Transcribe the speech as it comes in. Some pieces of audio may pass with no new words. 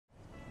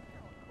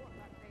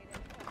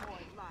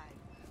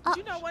But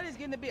you know what? It's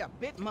getting to be a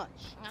bit much.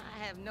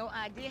 I have no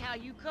idea how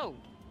you cope.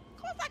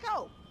 Of course I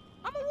cope.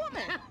 I'm a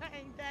woman.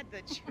 Ain't that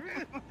the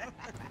truth?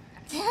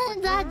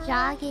 Not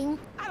jogging.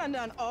 I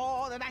done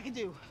all that I can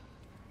do.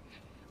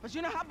 But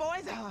you know how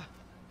boys are.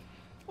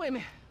 Wait a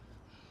minute.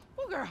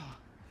 Oh, girl.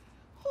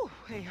 Whew,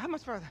 hey, how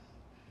much further?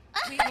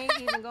 We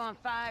ain't even gone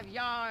 5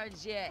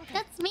 yards yet.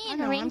 That's me I in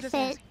know, a I'm ring just fit.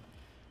 asking.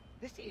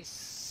 This is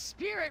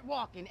spirit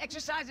walking.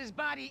 Exercises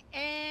body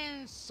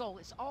and soul.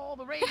 It's all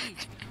the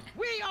rage.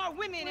 We are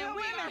women and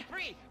we are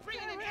free. Free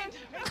and free.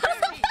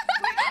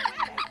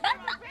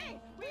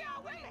 We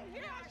are women. We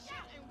are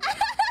shouting.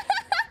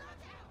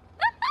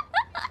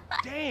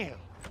 Damn.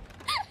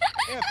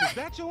 F, is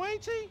that your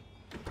auntie?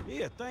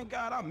 Yeah, thank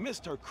God I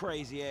missed her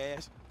crazy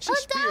ass. She's Oh,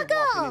 spirit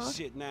doggo. walking this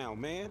shit now,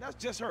 man. That's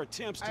just her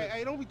attempts to...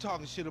 Hey, don't be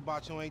talking shit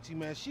about your auntie,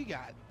 man. She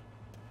got it.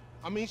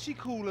 I mean, she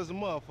cool as a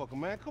motherfucker,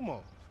 man. Come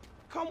on.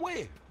 Come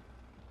where?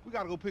 We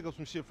gotta go pick up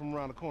some shit from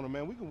around the corner,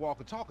 man. We can walk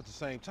and talk at the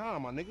same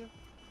time, my nigga.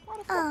 Why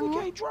the fuck we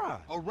can't drive?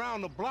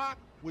 Around the block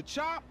with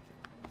Chop?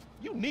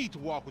 You need to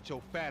walk with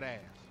your fat ass.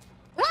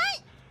 What?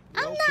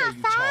 Yeah, I'm okay, not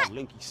you fat. tall,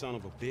 linky son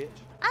of a bitch.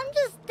 I'm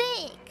just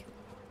thick.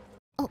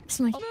 Oh,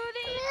 smushy.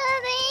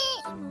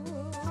 Smoothie.